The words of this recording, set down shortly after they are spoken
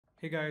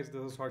Hey guys,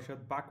 this is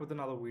Harshad back with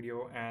another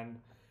video, and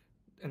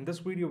in this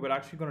video we're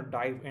actually going to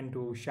dive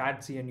into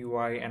ShadCN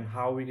UI and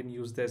how we can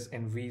use this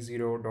in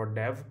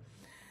v0.dev.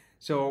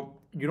 So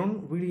you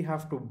don't really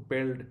have to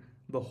build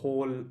the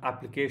whole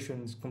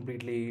applications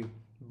completely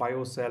by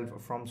yourself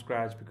from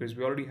scratch because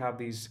we already have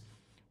these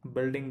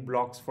building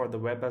blocks for the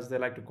web, as they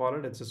like to call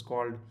it. It's just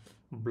called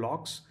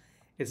blocks.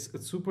 It's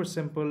super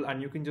simple,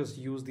 and you can just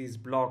use these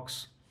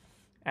blocks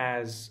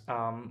as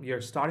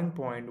your starting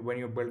point when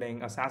you're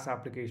building a SaaS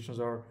applications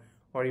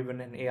or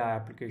even an AI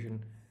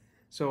application.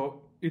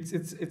 So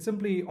it's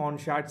simply on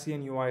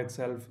ShadCN UI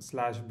itself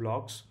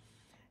 /blocks,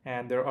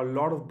 and there are a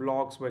lot of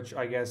blogs which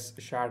I guess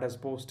Shad has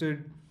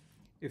posted.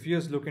 If you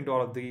just look into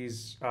all of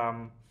these,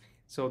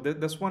 so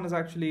this one is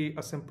actually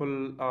a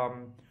simple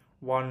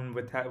one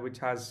which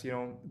has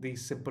the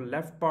simple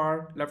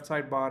left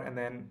side bar, and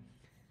then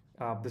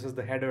this is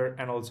the header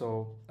and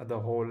also the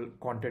whole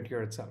content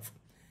here itself,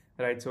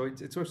 right? So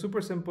it's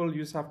super simple.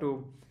 You just have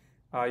to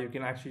you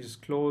can actually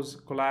just close,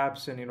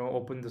 collapse, and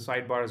open the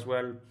sidebar as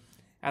well.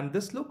 And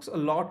this looks a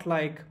lot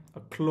like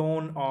a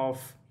clone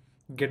of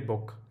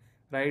Gitbook,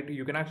 right?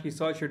 You can actually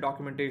search your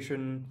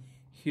documentation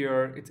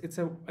here. It's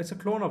a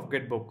clone of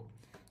Gitbook.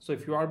 So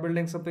if you are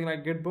building something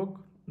like Gitbook,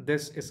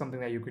 this is something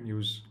that you can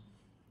use.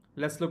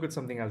 Let's look at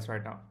something else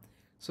right now.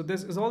 So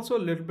this is also a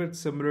little bit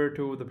similar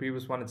to the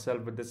previous one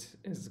itself, but this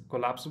is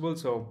collapsible.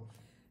 So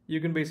you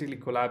can basically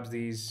collapse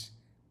these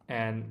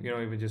and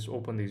even just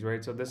open these,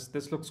 right? So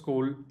this looks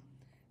cool.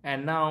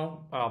 And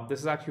now this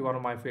is actually one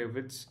of my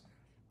favorites.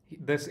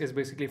 This is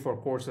basically for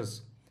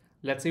courses.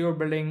 Let's say you're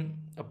building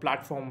a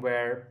platform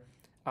where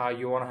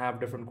you want to have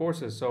different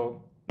courses.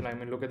 So I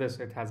mean, look at this.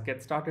 It has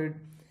get started,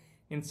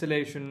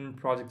 installation,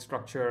 project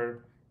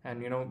structure,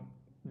 and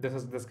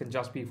this can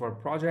just be for a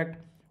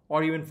project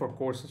or even for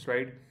courses,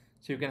 right?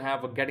 So you can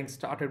have a getting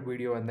started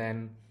video and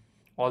then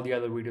all the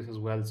other videos as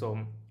well. So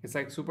it's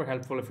like super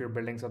helpful if you're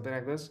building something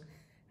like this.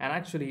 And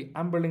actually,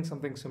 I'm building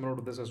something similar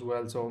to this as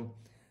well. So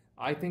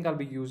I think I'll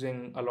be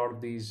using a lot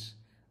of these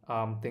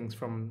things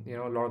from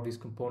a lot of these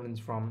components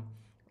from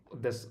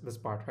this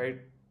part, right?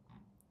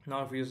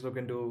 Now, if we just look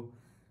into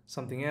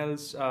something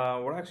else,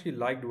 what I actually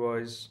liked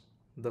was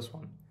this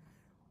one.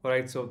 All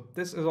right, so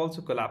this is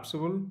also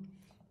collapsible.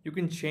 You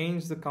can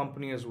change the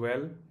company as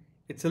well.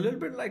 It's a little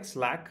bit like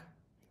Slack.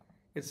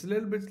 It's a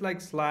little bit like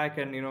Slack,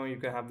 and you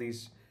can have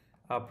these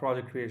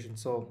project creation.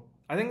 So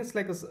I think it's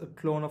like a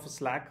clone of a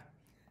Slack,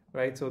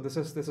 right? So this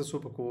is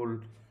super cool.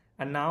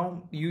 And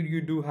now you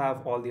do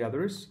have all the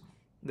others.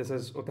 This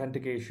is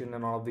authentication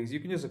and all of these. You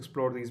can just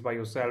explore these by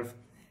yourself.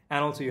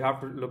 And also you have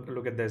to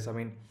look at this. I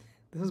mean,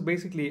 this is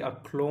basically a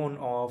clone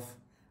of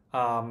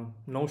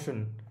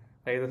Notion.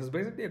 Right? This is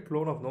basically a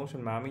clone of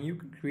Notion, man. I mean, you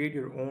can create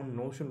your own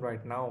Notion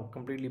right now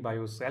completely by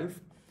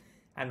yourself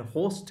and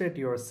host it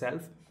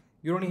yourself.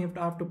 You don't even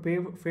have to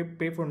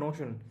pay for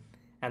Notion.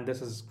 And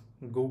this is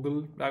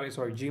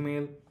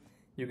Gmail.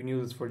 You can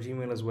use this for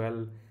Gmail as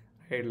well.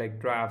 Right? Like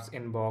drafts,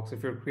 inbox,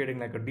 if you're creating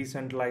like a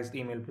decentralized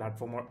email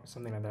platform or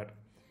something like that.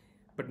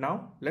 But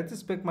now let's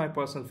just pick my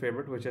personal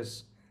favorite, which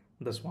is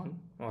this one.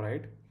 All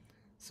right.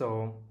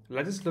 So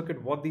let's just look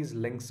at what these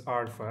links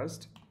are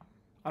first.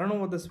 I don't know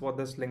what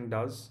this link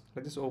does.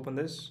 Let's just open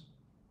this.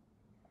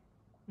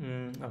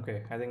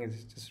 Okay, I think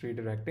it's just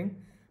redirecting.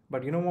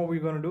 But you know what we're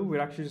going to do? We're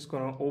actually just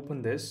going to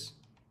open this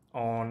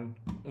on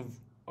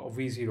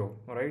V0.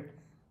 All right.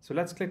 So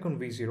let's click on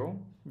V0.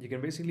 You can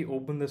basically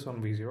open this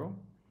on V0.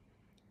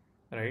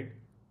 Right.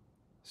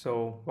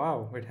 So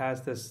wow, it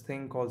has this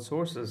thing called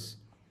sources.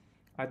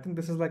 I think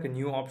this is like a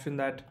new option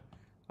that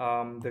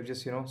they've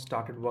just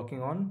started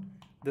working on.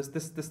 This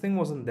thing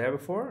wasn't there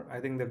before. I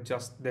think they've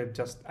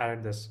just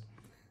added this,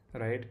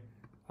 right?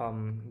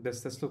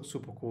 This looks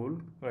super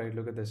cool, right?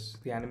 Look at this.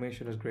 The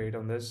animation is great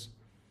on this,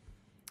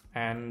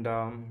 and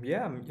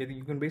yeah,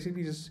 you can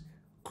basically just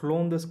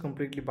clone this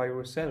completely by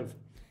yourself.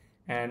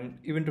 And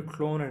even to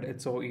clone it,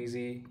 it's so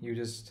easy. You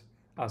just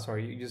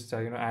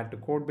add to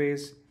code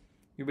base.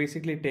 You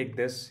basically take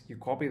this, you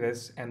copy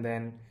this, and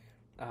then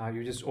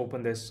you just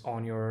open this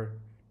on your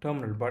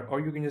terminal, or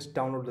you can just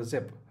download the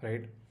zip,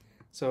 right?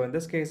 So in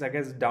this case, I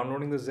guess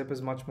downloading the zip is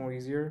much more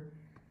easier.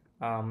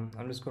 I'm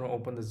just going to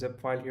open the zip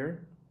file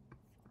here.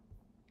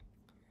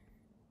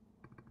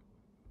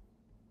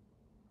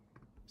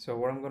 So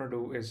what I'm going to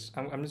do is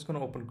I'm just going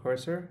to open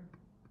Cursor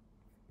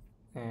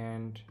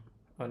and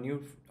a new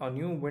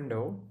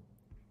window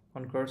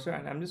on Cursor,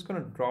 and I'm just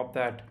going to drop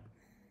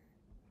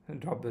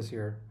this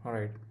here. All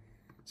right.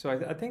 So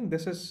I think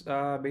this is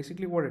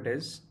basically what it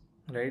is,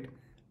 right?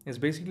 It's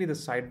basically the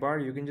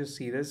sidebar. You can just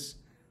see this,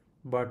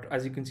 but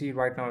as you can see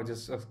right now, it's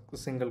just a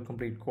single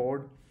complete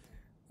code.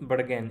 But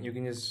again, you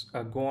can just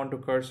go on to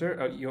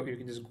Cursor. You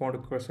can just go on to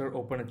Cursor,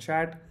 open a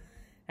chat,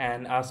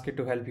 and ask it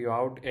to help you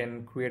out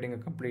in creating a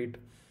complete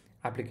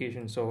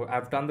application. So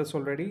I've done this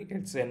already.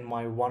 It's in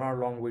my 1 hour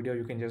long video.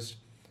 You can just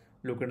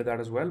look into that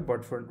as well.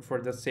 But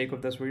for the sake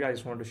of this video, I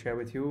just want to share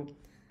with you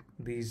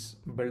these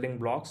building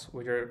blocks,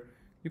 which are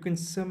you can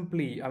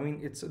simply, I mean,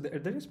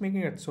 they're just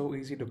making it so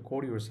easy to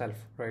code yourself,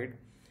 right?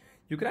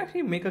 you can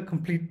actually make a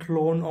complete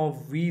clone of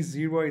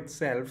V0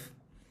 itself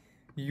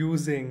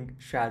using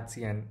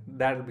ShadCN.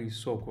 That'll be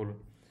so cool,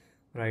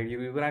 right?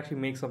 You can actually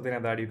make something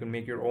like that. You can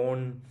make your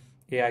own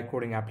AI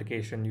coding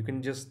application. You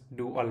can just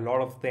do a lot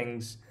of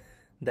things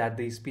that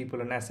these people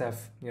in SF,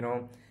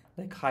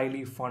 like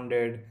highly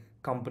funded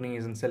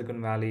companies in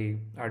Silicon Valley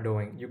are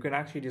doing. You can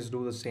actually just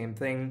do the same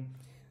thing.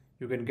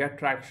 You can get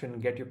traction,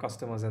 get your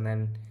customers, and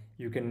then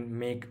you can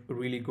make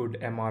really good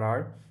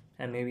MRR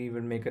and maybe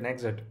even make an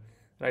exit,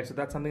 right? So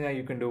that's something that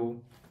you can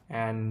do.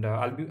 And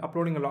I'll be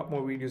uploading a lot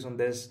more videos on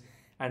this.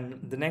 And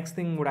the next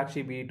thing would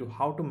actually be to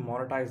how to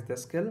monetize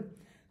this skill.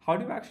 How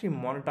do you actually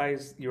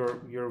monetize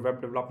your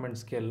web development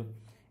skill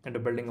into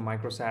building a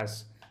micro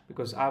SaaS?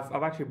 Because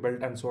I've actually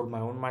built and sold my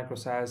own micro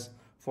SaaS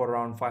for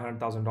around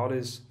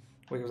 $500,000,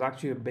 which was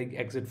actually a big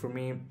exit for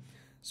me.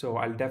 So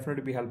I'll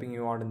definitely be helping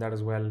you out in that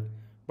as well.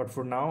 But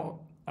for now,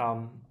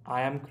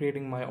 I am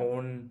creating my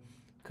own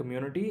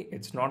community.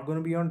 It's not going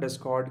to be on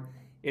Discord.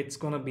 It's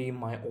going to be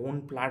my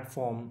own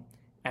platform,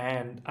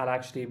 and I'll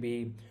actually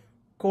be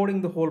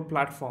coding the whole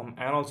platform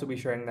and also be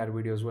sharing that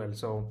video as well.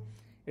 So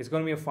it's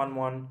going to be a fun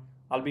one.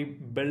 I'll be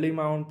building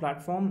my own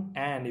platform,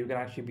 and you can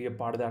actually be a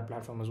part of that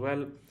platform as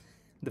well.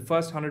 The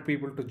first 100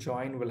 people to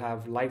join will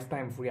have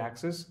lifetime free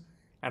access,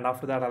 and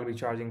after that I'll be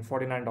charging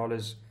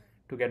 $49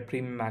 to get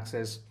premium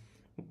access,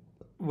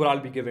 where I'll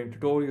be giving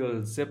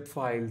tutorials, zip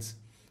files,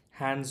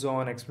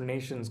 hands-on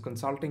explanations,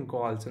 consulting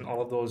calls, and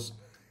all of those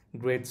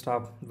great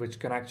stuff which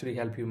can actually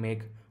help you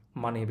make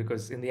money,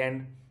 because in the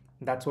end,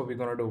 that's what we're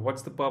going to do.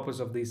 What's the purpose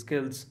of these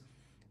skills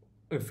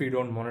if we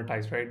don't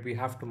monetize, right? We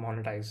have to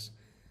monetize.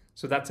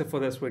 So that's it for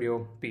this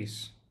video.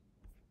 Peace.